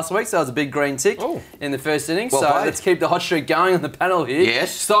stumps last week, so that was a big green tick in the first innings. Well played. Let's keep the hot streak going on the panel here.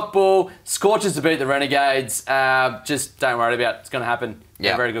 Yes. Stock ball, Scorchers to beat the Renegades. Just don't worry about it. It's going to happen.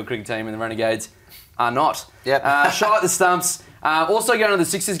 They're a very good cricket team, and the Renegades are not. Yep. Shot at the stumps. Also going to the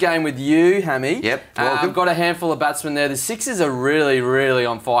Sixers game with you, Hammy. Yep, welcome. Got a handful of batsmen there. The Sixers are really, really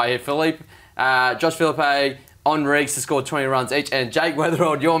on fire here. Josh Philippe, Enriques has scored 20 runs each, and Jake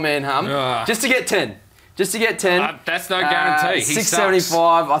Weatherald, your man, just to get 10. Just to get 10. That's no guarantee. He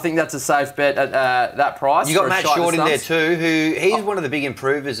 $6.75. I think that's a safe bet at that price. You got Matt Short in there too, he's one of the big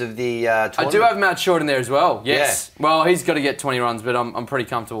improvers of the tournament. I do have Matt Short in there as well. Yes. Yeah. Well, he's got to get 20 runs, but I'm pretty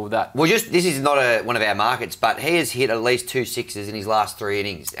comfortable with that. Well, this is not one of our markets, but he has hit at least 2 sixes in his last 3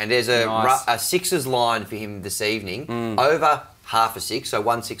 innings, and there's a Sixers line for him this evening over half a 6, so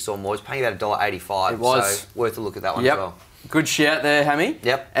 1 6 or more. He's paying about $1.85. It was. So worth a look at that one as well. Good shout there, Hammy.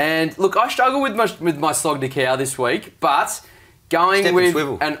 Yep. And look, I struggle with my slog to cow this week, but going with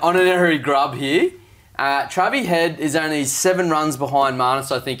an honorary grub here, Travis Head is only 7 runs behind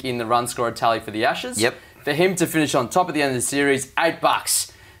Marnus, I think, in the run scorer tally for the Ashes. Yep. For him to finish on top at the end of the series,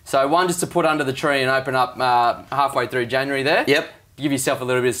 $8. So one just to put under the tree and open up halfway through January there. Yep. Give yourself a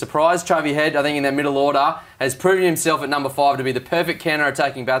little bit of surprise. Travis Head, I think in that middle order, has proven himself at number 5 to be the perfect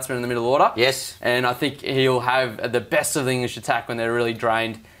counter-attacking batsman in the middle order. Yes. And I think he'll have the best of the English attack when they're really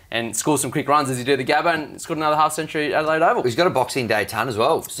drained and score some quick runs as he did the Gabba and scored another half-century at Adelaide Oval. He's got a Boxing Day ton as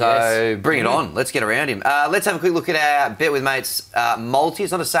well, so bring it on. Let's get around him. Let's have a quick look at our Bet With Mates multi.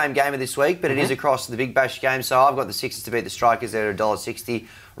 It's not the same game of this week, but it is across the Big Bash game. So I've got the Sixers to beat the Strikers there at $1.60.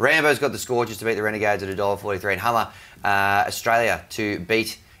 Rambo's got the Scorchers to beat the Renegades at $1.43. And Hammer, Australia to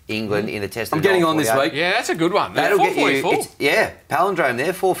beat England in the test. I'm getting on this week. Yeah, that's a good one. That'll get you. Palindrome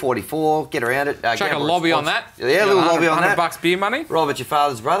there, $4.44. Get around it. Chuck a lobby on that. Yeah, a little lobby on that. $100 beer money. Rob at your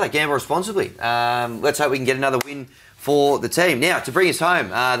father's brother. Gamble responsibly. Let's hope we can get another win for the team. Now, to bring us home,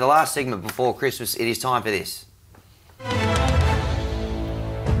 the last segment before Christmas, it is time for this.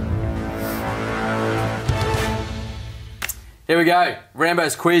 Here we go.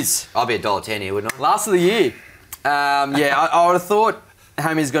 Rambo's quiz. I'll be $1.10 here, wouldn't I? Last of the year. I would have thought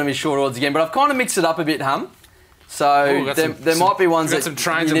Hammy's going to be short odds again, but I've kind of mixed it up a bit, Hum. So there might be ones got some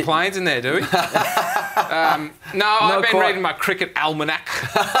trains and planes in there, do we? I've been reading my cricket almanac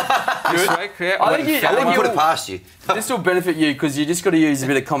this week. Yeah, I think put it past you. This will benefit you because you just got to use a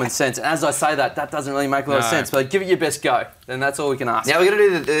bit of common sense. And as I say that doesn't really make a lot of sense. But give it your best go. Then that's all we can ask. Now we're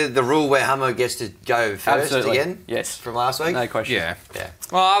going to do the rule where Hummer gets to go first again. Yes. From last week. No question. Yeah.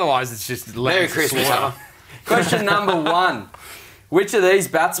 Well, otherwise it's just Merry Christmas, Hummer. Question number 1. Which of these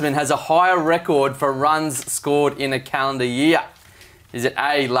batsmen has a higher record for runs scored in a calendar year? Is it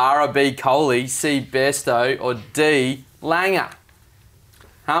A, Lara, B, Coley, C, Bairstow, or D, Langer?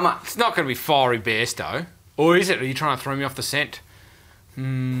 Hammer. It's not going to be fiery Bairstow. Or is it? Are you trying to throw me off the scent?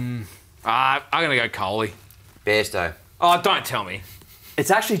 I'm going to go Coley. Bairstow. Oh, don't tell me.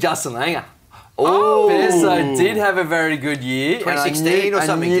 It's actually Justin Langer. Oh, Bairstow did have a very good year. 2016 or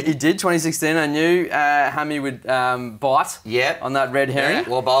something. He did, 2016. I knew Hammy would bite on that red herring. Yeah,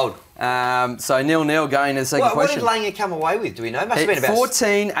 well bowled. So 0-0 going to the second What question. did Langer come away with? Do we know? Must have been about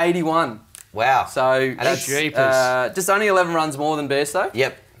 1481. Wow. So that's just only 11 runs more than Bairstow.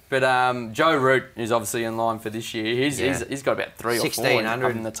 Yep. But Joe Root is obviously in line for this year. He's got about 3 or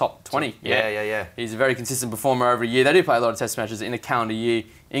 4 in the top 20. Yeah. He's a very consistent performer over a year. They do play a lot of test matches in a calendar year.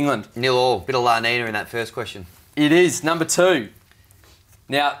 England. 0-0. Bit of La Nina in that first question. It is. Number 2.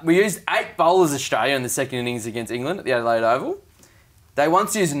 Now, we used 8 bowlers Australia in the second innings against England at the Adelaide Oval. They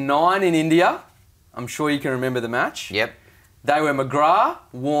once used 9 in India. I'm sure you can remember the match. Yep. They were McGrath,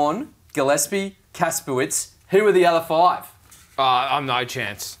 Warne, Gillespie, Kasperwitz. Who were the other 5? I'm no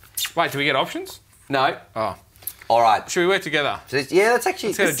chance. Wait, do we get options? No. Oh. All right. Should we work together? So that's actually...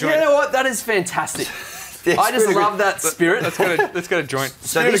 Let's get a joint. You know what? That is fantastic. I just love that spirit. Let's get a joint.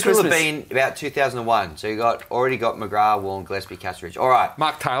 So this will have been about 2001. So you already got McGrath, Warne, Gillespie, Kasperwitz. All right.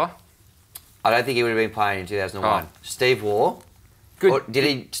 Mark Taylor. I don't think he would have been playing in 2001. Oh. Steve Waugh. Good. Or did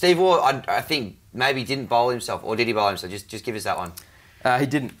he? Steve Waugh, I think maybe didn't bowl himself, or did he bowl himself? Just give us that one. He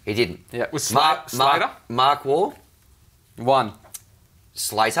didn't. He didn't. Yeah. Was Slater? Mark Waugh. 1.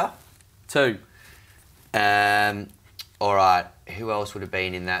 Slater. 2. All right. Who else would have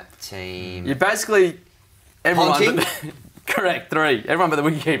been in that team? You're basically everyone. Ponting? Correct. 3. Everyone but the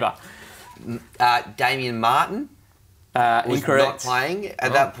wicketkeeper. Damien Martin was Incorrect. not playing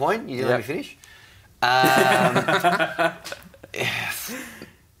at that point. You didn't let me finish.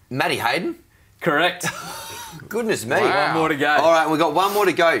 Matty Hayden. Correct. Goodness me. Wow. One more to go. All right, we've got one more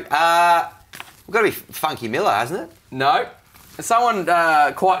to go. We've got to be Funky Miller, hasn't it? No. Someone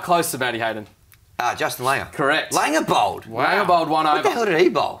quite close to Matty Hayden. Justin Langer. Correct. Langer bowled. Wow. Langer bowled 1 over. What the hell did he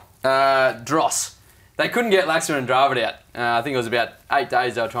bowl? Dross. They couldn't get Laxman and Dravid out. I think it was about 8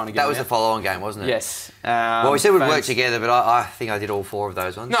 days they were trying to get That them was the out. follow-on game, wasn't it? Yes. Well, we said we'd work together, but I think I did all 4 of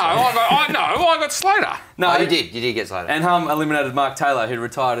those ones. No, I got Slater. No, Oh, you did. You did get Slater. And Hum eliminated Mark Taylor, who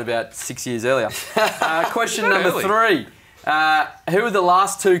retired about 6 years earlier. Question number early. 3. Who were the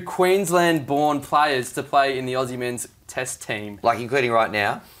last 2 Queensland-born players to play in the Aussie men's test team? Like including right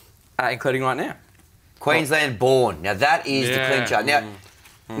now. Including right now. Queensland born. Now that is the Yeah. clincher. Now,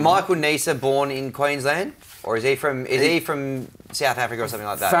 Michael Neser born in Queensland, or is he from South Africa or something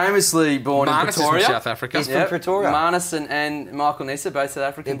like that? Famously born in Marnus is Pretoria. from South Africa. He's from Pretoria. Marnus and Michael Nisa, both South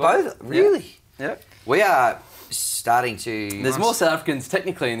African. They're both really. Yep. We are starting to. There's more South Africans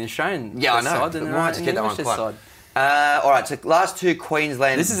technically in the Australian Yeah, I know. side than We there might are have to in get the that one English quite. side. All right. So last 2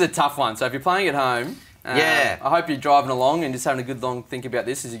 Queensland. This is a tough one. So if you're playing at home, Yeah. I hope you're driving along and just having a good long think about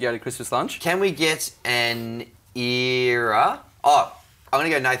this as you go to Christmas lunch. Can we get an era? Oh, I'm going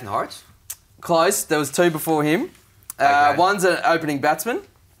to go Nathan Horrocks. Close. There was 2 before him. Okay. One's an opening batsman.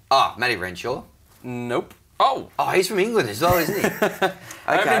 Oh, Matty Renshaw. Nope. Oh, He's from England as well, isn't he? Opening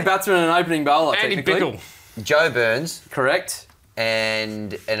Okay. batsman and an opening bowler, Andy technically. Bickle. Joe Burns Correct.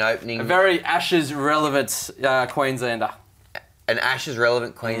 and an opening. A very Ashes relevant Queenslander. An Ashes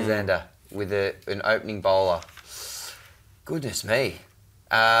relevant Queenslander with an opening bowler. Goodness me.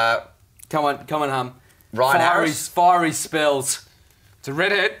 Come on, Hum. Ryan Harris? Fiery spells. It's a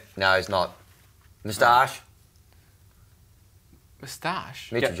redhead. No, he's not. Moustache.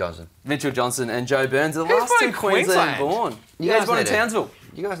 Moustache. Mitchell Yeah. Johnson. Mitchell Johnson and Joe Burns are the Who's last 2 born in Queensland Queensland? born. You Yeah, guys he's born in need it. Townsville.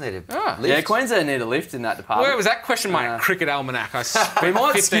 You guys need a Ah. lift. Yeah, Queensland need a lift in that department. Where was that question, mate? Cricket Almanac. We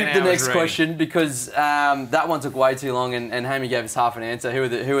might 15 skip the hours next reading. question because that one took way too long and Hammy gave us half an answer.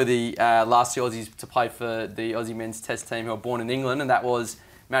 Who are the last 2 Aussies to play for the Aussie men's test team who were born in England? And that was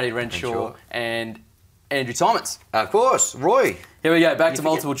Matty Renshaw and Andrew Thomas. Of course, Roy. Here we go, back to forget-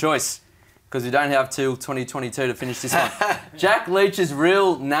 multiple choice because we don't have till 2022 to finish this one. Jack Leach's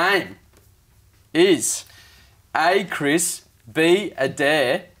real name is A. Chris, B.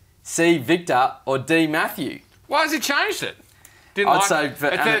 Adair, C. Victor, or D. Matthew. Why has he changed it? Didn't I'd like- say for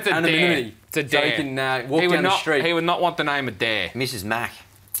it's a dare. anonymity. It's a So dare. he can walk He would down the not- street. He would not want the name Adair. Mrs. Mac.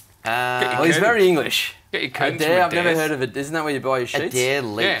 Well, he's very English. Get your curtains Adair, from I've never Adair's. heard of it. Isn't that where you buy your sheets? Adair Yeah.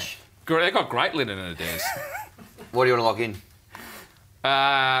 Leach. They've got great linen in Adair's. What do you want to lock in?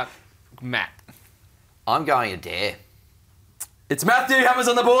 Matt. I'm going Adair. It's Matthew. Hammers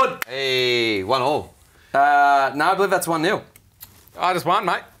on the board. Hey, 1-1. No, I believe that's 1-0. I just won,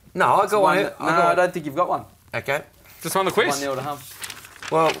 mate. No, I got one. No, I don't think you've got one. Okay. Just won the quiz. 1-0 to Hum.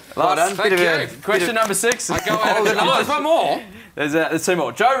 Well, well done. thank you. Question number 6. I go out. Oh, there's one more. There's 2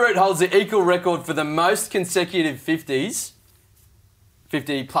 more. Joe Root holds the equal record for the most consecutive 50s.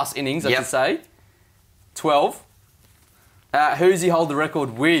 50 plus innings, I Yep. should say. 12. Who's he hold the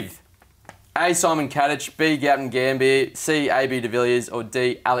record with? A. Simon Kadich, B. Gavin Gambier, C. A.B. de Villiers, or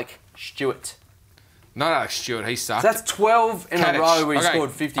D. Alec Stewart. Not Alex Stewart. He sucked. So that's 12 in Kadich. a row where he Okay,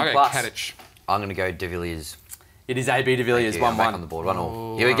 scored 50 okay, plus. Kadich. I'm going to go De Villiers. It is AB de Villiers, 1-1. Back on the board,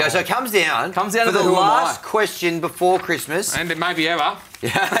 1-1. Here we go. So it comes down. Comes down for to the who am last I? question before Christmas. And it may be ever.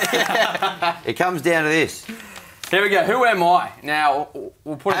 It comes down to this. Here we go. Who am I? Now,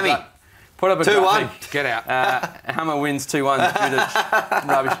 we'll put Hammy. put up a 2-1. graphic. Get out. Hammer wins 2-1 due to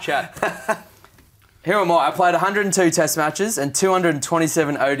rubbish chat. Here am I. I played 102 Test matches and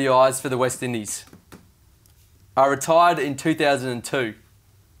 227 ODIs for the West Indies. I retired in 2002.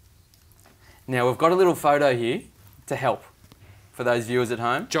 Now, we've got a little photo here to help for those viewers at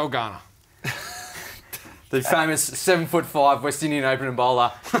home. Joel Garner. The famous 7'5" West Indian opening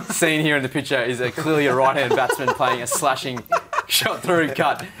bowler seen here in the picture is clearly a right-hand batsman playing a slashing shot through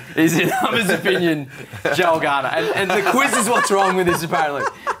cut. Is in Hummer's opinion, Joel Garner. And the quiz is what's wrong with this, apparently.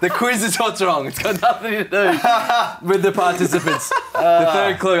 The quiz is what's wrong. It's got nothing to do with the participants. The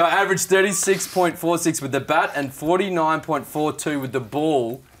third clue, I averaged 36.46 with the bat and 49.42 with the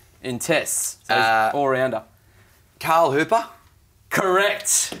ball in tests. So it's all-rounder. Carl Hooper.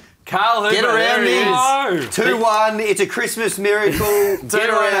 Correct. Carl Hooper. Get around me. No. 2-1. It's a Christmas miracle. Get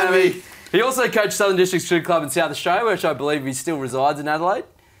around me. He also coached Southern Districts Cricket Club in South Australia, which I believe he still resides in Adelaide.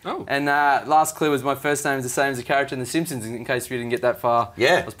 Oh. And last clue was my first name is the same as a character in The Simpsons, in case we didn't get that far.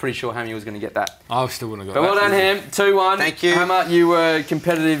 Yeah. I was pretty sure Hammy was going to get that. I still wouldn't have got But well that. done, Ham. 2-1. Thank you. Hammer, you were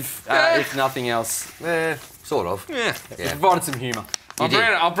competitive, if nothing else. Sort of. Yeah. Provided some humour.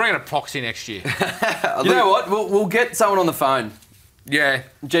 I'll bring in a proxy next year. You know what? We'll get someone on the phone. Yeah.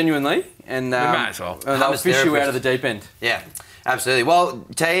 Genuinely. And We may as well. And they'll fish you out of the deep end. Yeah, absolutely. Well,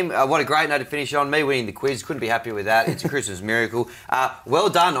 team, what a great note to finish on. Me winning the quiz. Couldn't be happier with that. It's a Christmas miracle. Well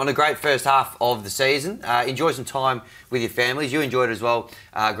done on a great first half of the season. Enjoy some time with your families. You enjoyed it as well,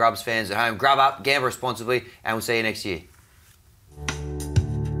 Grubs fans at home. Grub up, gamble responsibly, and we'll see you next year.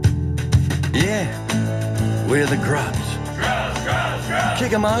 Yeah, we're the Grubs.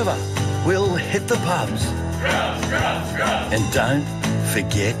 Kick 'em over. We'll hit the pubs. And don't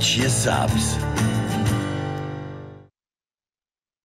forget your subs.